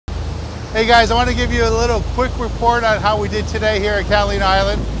Hey guys, I want to give you a little quick report on how we did today here at Catalina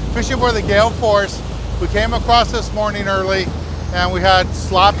Island. Fishing aboard the Gail Force. We came across this morning early and we had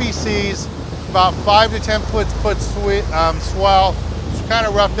sloppy seas, about 5 to 10 foot swell. It's kind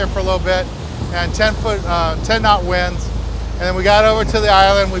of rough there for a little bit, and 10 knot winds. And then we got over to the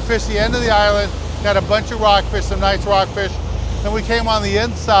island. We fished the end of the island, got a bunch of rockfish, some nice rockfish. Then we came on the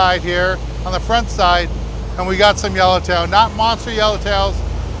inside here, on the front side, and we got some yellowtail. Not monster yellowtails,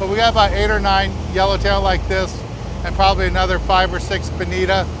 but we got about 8 or 9 yellowtail like this, and probably another 5 or 6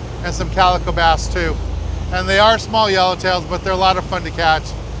 bonita, and some calico bass too. And they are small yellowtails, but they're a lot of fun to catch.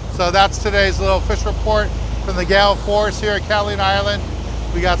 So that's today's little fish report from the Gail Force here at Catalina Island.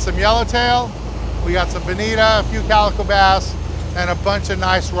 We got some yellowtail, we got some bonita, a few calico bass, and a bunch of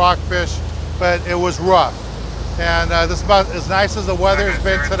nice rockfish, but it was rough. And this is about as nice as the weather has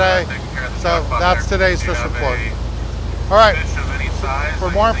been today. So that's today's fish report. All right, for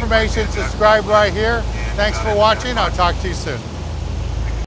more information, subscribe right here. Thanks for watching. I'll talk to you soon.